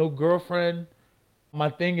don't have no girlfriend. My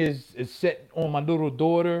thing is set on my little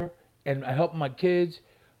daughter and I help my kids.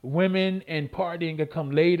 Women and partying can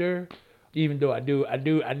come later, even though I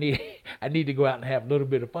need to go out and have a little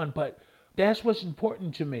bit of fun. But that's what's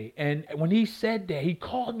important to me. And when he said that, he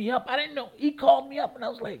called me up. I didn't know. He called me up and I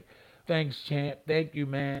was like, thanks, champ. Thank you,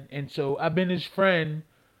 man. And so I've been his friend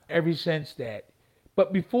ever since that.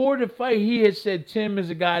 But before the fight, he had said Tim is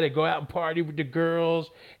a guy that go out and party with the girls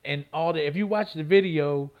and all that. If you watch the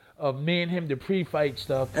video of me and him, the pre-fight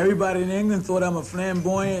stuff. Everybody in England thought I'm a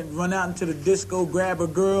flamboyant, run out into the disco, grab a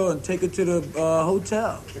girl, and take her to the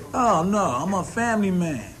hotel. Oh, no, I'm a family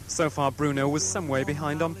man. So far, Bruno was some way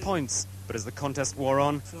behind on points. But as the contest wore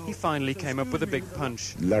on, he finally came up with a big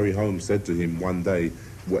punch. Larry Holmes said to him one day,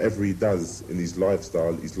 whatever he does in his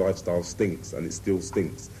lifestyle stinks, and it still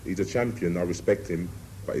stinks. He's a champion, I respect him,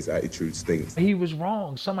 but his attitude stinks. He was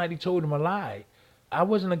wrong. Somebody told him a lie. I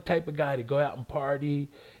wasn't the type of guy to go out and party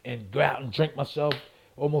and go out and drink myself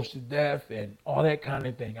almost to death and all that kind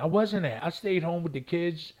of thing. I wasn't that. I stayed home with the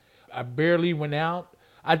kids. I barely went out.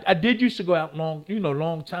 I did used to go out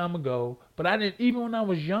long time ago, but I didn't, even when I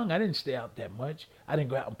was young, I didn't stay out that much. I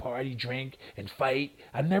didn't go out and party, drink, and fight.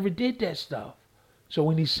 I never did that stuff. So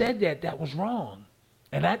when he said that, that was wrong.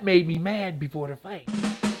 And that made me mad before the fight.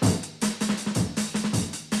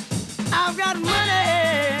 I've got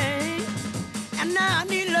money, and now I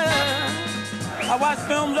need love. I watched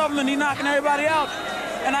films of him and he knocking everybody out,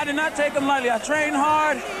 and I did not take him lightly. I trained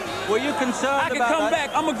hard. Were you concerned I can come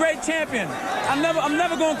back. I'm a great champion. I'm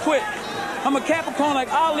never going to quit. I'm a Capricorn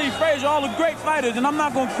like Ali, Frazier, all the great fighters, and I'm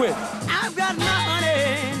not going to quit. I've got money.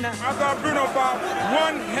 I thought Bruno fought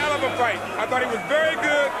one hell of a fight. I thought he was very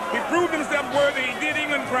good. He proved himself worthy. He did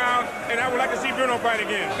England proud, and I would like to see Bruno fight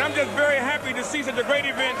again. And I'm just very happy to see such a great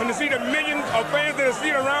event and to see the millions of fans that are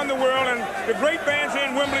seen around the world and the great fans here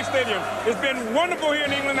in Wembley Stadium. It's been wonderful here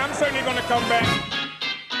in England. I'm certainly going to come back.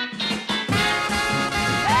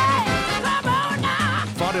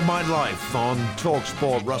 Fight of My Life on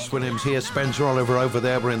TalkSport. Russ Williams here, Spencer Oliver over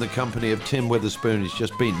there. We're in the company of Tim Witherspoon. He's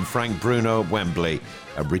just beaten Frank Bruno at Wembley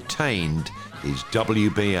and retained his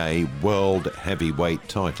WBA World Heavyweight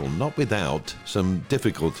title, not without some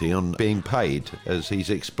difficulty on being paid, as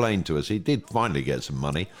he's explained to us. He did finally get some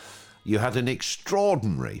money. You had an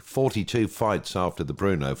extraordinary 42 fights after the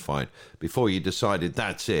Bruno fight before you decided,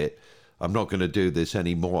 that's it, I'm not going to do this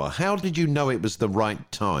anymore. How did you know it was the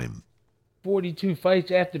right time? 42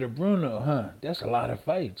 fights after the Bruno, huh? That's a lot of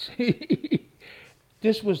fights.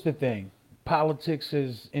 This was the thing. Politics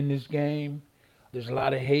is in this game. There's a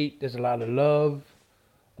lot of hate. There's a lot of love.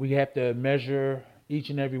 We have to measure each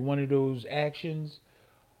and every one of those actions.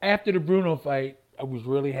 After the Bruno fight, I was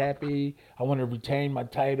really happy. I wanted to retain my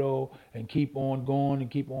title and keep on going and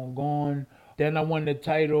keep on going. Then I won the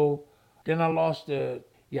title. Then I lost to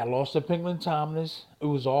Pinkman Thomas. It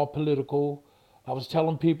was all political. I was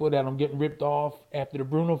telling people that I'm getting ripped off after the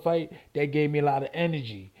Bruno fight. That gave me a lot of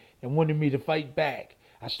energy and wanted me to fight back.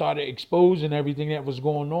 I started exposing everything that was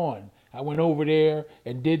going on. I went over there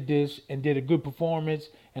and did this and did a good performance,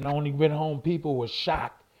 and I only went home. People were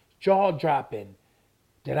shocked, jaw-dropping,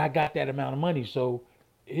 that I got that amount of money. So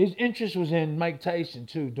his interest was in Mike Tyson,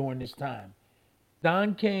 too, during this time.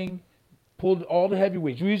 Don King pulled all the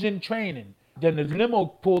heavyweights. We was in training. Then the limo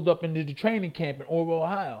pulled up into the training camp in Orwell,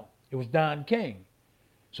 Ohio. It was Don King.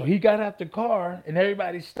 So he got out the car, and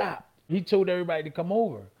everybody stopped. He told everybody to come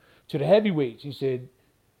over to the heavyweights. He said,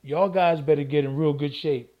 y'all guys better get in real good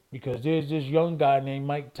shape because there's this young guy named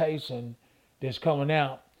Mike Tyson that's coming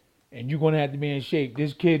out, and you're going to have to be in shape.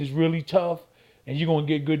 This kid is really tough, and you're going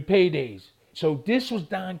to get good paydays. So this was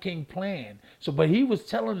Don King's plan. But he was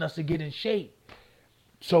telling us to get in shape.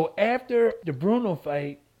 So after the Bruno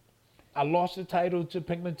fight, I lost the title to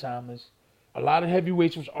Pinkman Thomas. A lot of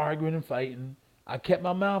heavyweights was arguing and fighting. I kept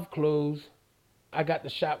my mouth closed. I got the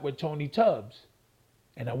shot with Tony Tubbs,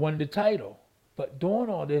 and I won the title. But during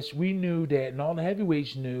all this, we knew that, and all the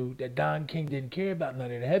heavyweights knew, that Don King didn't care about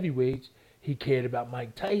none of the heavyweights. He cared about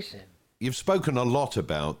Mike Tyson. You've spoken a lot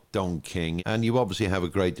about Don King, and you obviously have a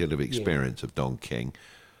great deal of experience of Don King.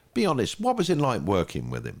 Be honest, what was it like working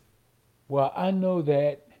with him? Well, I know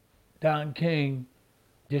that Don King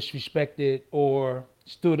disrespected or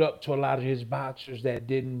stood up to a lot of his boxers that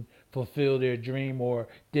didn't fulfill their dream or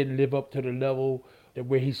didn't live up to the level that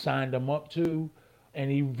where he signed them up to. And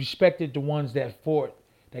he respected the ones that fought,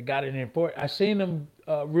 that got in there and fought. I seen him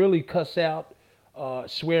really cuss out,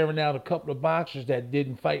 swearing out a couple of boxers that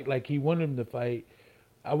didn't fight like he wanted them to fight.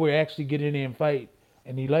 I would actually get in there and fight,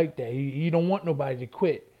 and he liked that. He don't want nobody to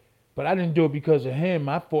quit. But I didn't do it because of him.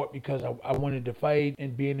 I fought because I wanted to fight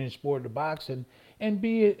and be in the sport of boxing and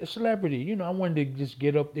be a celebrity. You know, I wanted to just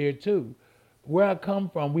get up there too. Where I come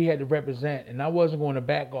from, we had to represent, and I wasn't going to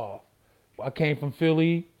back off. I came from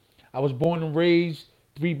Philly. I was born and raised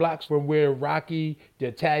 3 blocks from where Rocky, the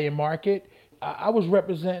Italian market. I was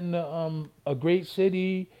representing a great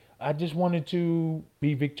city. I just wanted to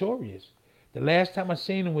be victorious. The last time I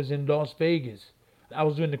seen him was in Las Vegas. I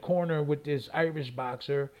was in the corner with this Irish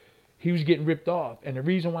boxer. He was getting ripped off. And the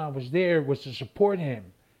reason why I was there was to support him.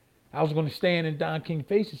 I was going to stand in Don King's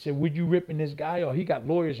face and say, would you ripping this guy off? He got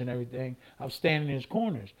lawyers and everything. I was standing in his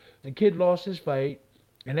corners. The kid lost his fight.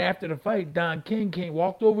 And after the fight, Don King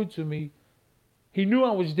walked over to me. He knew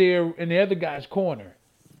I was there in the other guy's corner.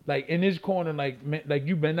 Like in his corner, like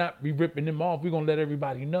you better not be ripping him off. We're going to let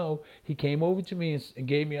everybody know. He came over to me and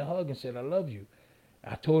gave me a hug and said, I love you.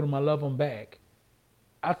 I told him I love him back.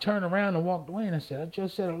 I turned around and walked away and I said, I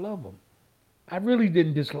just said I love him. I really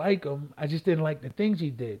didn't dislike him. I just didn't like the things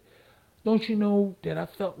he did. Don't you know that I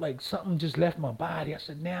felt like something just left my body? I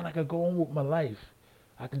said, now I can go on with my life.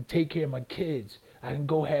 I can take care of my kids. I can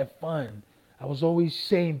go have fun. I was always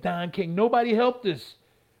saying, Don King, nobody helped us.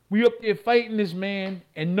 We up there fighting this man,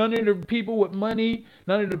 and none of the people with money,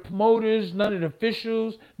 none of the promoters, none of the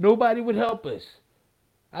officials, nobody would help us.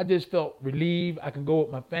 I just felt relieved. I can go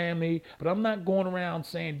with my family, but I'm not going around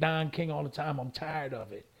saying Don King all the time. I'm tired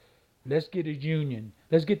of it. Let's get a union.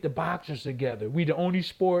 Let's get the boxers together. We the only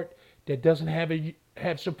sport that doesn't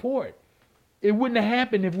have support. It wouldn't have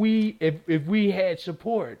happened if we had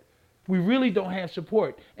support. We really don't have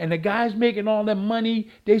support. And the guys making all that money,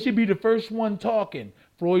 they should be the first one talking.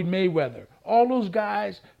 Floyd Mayweather, all those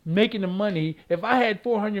guys making the money. If I had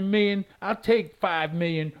 $400 million, I'd take $5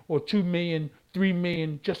 million or $2 million, $3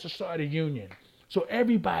 million just to start a union. So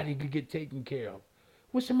everybody could get taken care of.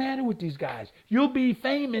 What's the matter with these guys? You'll be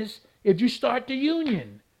famous if you start the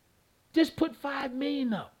union. Just put $5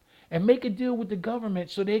 million up and make a deal with the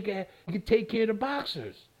government so they can take care of the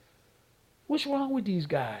boxers. What's wrong with these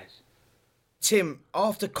guys? Tim,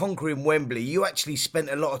 after conquering Wembley, you actually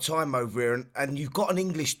spent a lot of time over here, and you've got an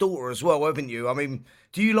English daughter as well, haven't you? I mean,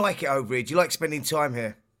 do you like it over here? Do you like spending time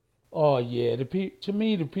here? Oh, yeah. To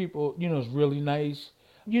me, the people, is really nice.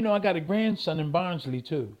 I got a grandson in Barnsley,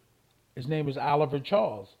 too. His name is Oliver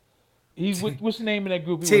Charles. He's what's the name of that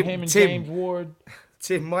group? With him and James Ward.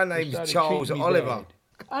 Tim, my name's Charles Oliver.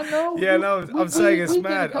 I know. Yeah, no, I'm saying it's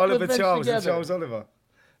mad. Oliver Charles and Charles Oliver.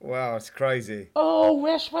 Wow, it's crazy. Oh,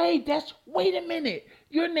 that's right. Wait a minute.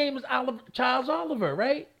 Your name is Charles Oliver,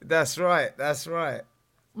 right? That's right. That's right.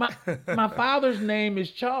 My father's name is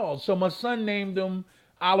Charles, so my son named him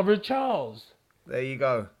Oliver Charles. There you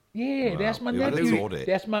go. Yeah, wow. That's my nephew.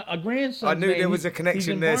 That's my grandson. I knew there was a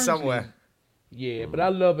connection there somewhere. Yeah, but I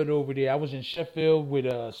love it over there. I was in Sheffield with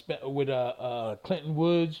Clinton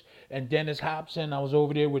Woods and Dennis Hobson. I was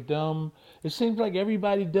over there with them. It seems like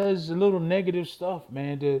everybody does a little negative stuff,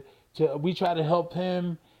 man. We try to help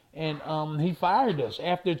him, and he fired us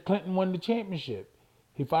after Clinton won the championship.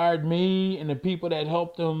 He fired me and the people that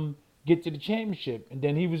helped him get to the championship, and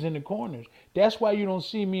then he was in the corners. That's why you don't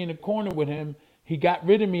see me in the corner with him. He got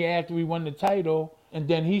rid of me after we won the title, and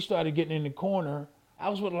then he started getting in the corner. I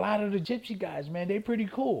was with a lot of the gypsy guys, man. They pretty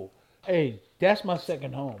cool. Hey, that's my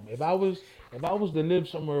second home. If I was to live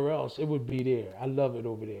somewhere else, it would be there. I love it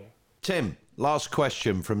over there. Tim, last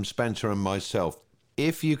question from Spencer and myself.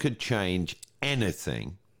 If you could change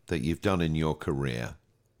anything that you've done in your career,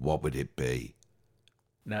 what would it be?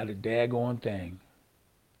 Not a daggone thing.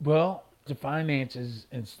 Well, the finances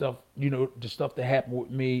and stuff, the stuff that happened with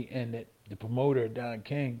me and the promoter, Don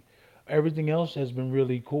King, everything else has been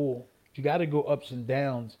really cool. You got to go ups and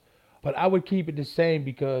downs. But I would keep it the same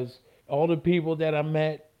because all the people that I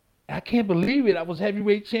met, I can't believe it. I was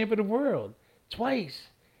heavyweight champion of the world twice.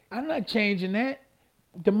 I'm not changing that.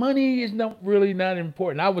 The money is not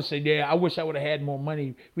important. I would say, yeah, I wish I would have had more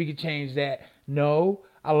money. We could change that. No,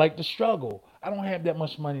 I like the struggle. I don't have that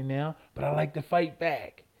much money now, but I like to fight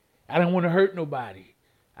back. I don't want to hurt nobody.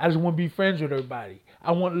 I just want to be friends with everybody.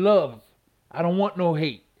 I want love. I don't want no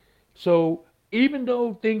hate. So even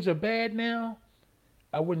though things are bad now,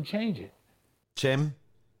 I wouldn't change it. Tim,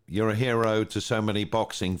 you're a hero to so many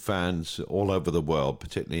boxing fans all over the world,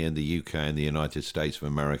 particularly in the UK and the United States of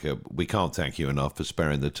America. We can't thank you enough for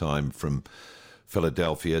sparing the time from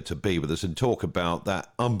Philadelphia to be with us and talk about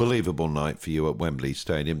that unbelievable night for you at Wembley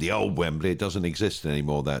Stadium. The old Wembley, it doesn't exist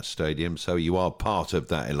anymore, that stadium, so you are part of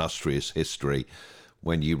that illustrious history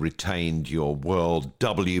when you retained your World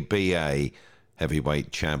WBA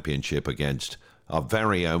Heavyweight Championship against our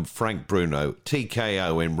very own Frank Bruno,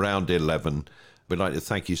 TKO in round 11. We'd like to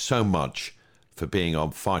thank you so much for being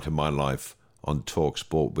on Fight of My Life on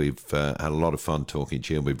TalkSport. We've had a lot of fun talking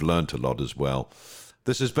to you, and we've learnt a lot as well.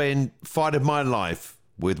 This has been Fight of My Life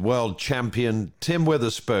with world champion Tim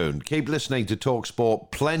Witherspoon. Keep listening to TalkSport.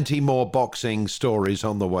 Plenty more boxing stories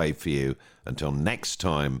on the way for you. Until next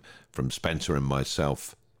time, from Spencer and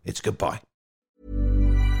myself, it's goodbye.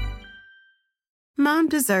 Mom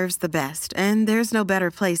deserves the best, and there's no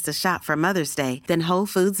better place to shop for Mother's Day than Whole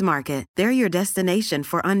Foods Market. They're your destination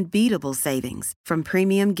for unbeatable savings, from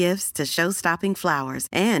premium gifts to show-stopping flowers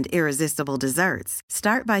and irresistible desserts.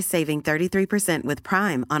 Start by saving 33% with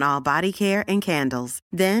Prime on all body care and candles.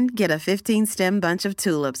 Then get a 15-stem bunch of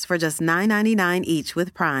tulips for just $9.99 each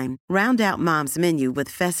with Prime. Round out Mom's menu with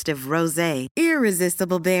festive rosé,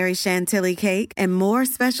 irresistible berry chantilly cake, and more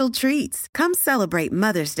special treats. Come celebrate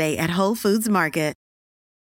Mother's Day at Whole Foods Market.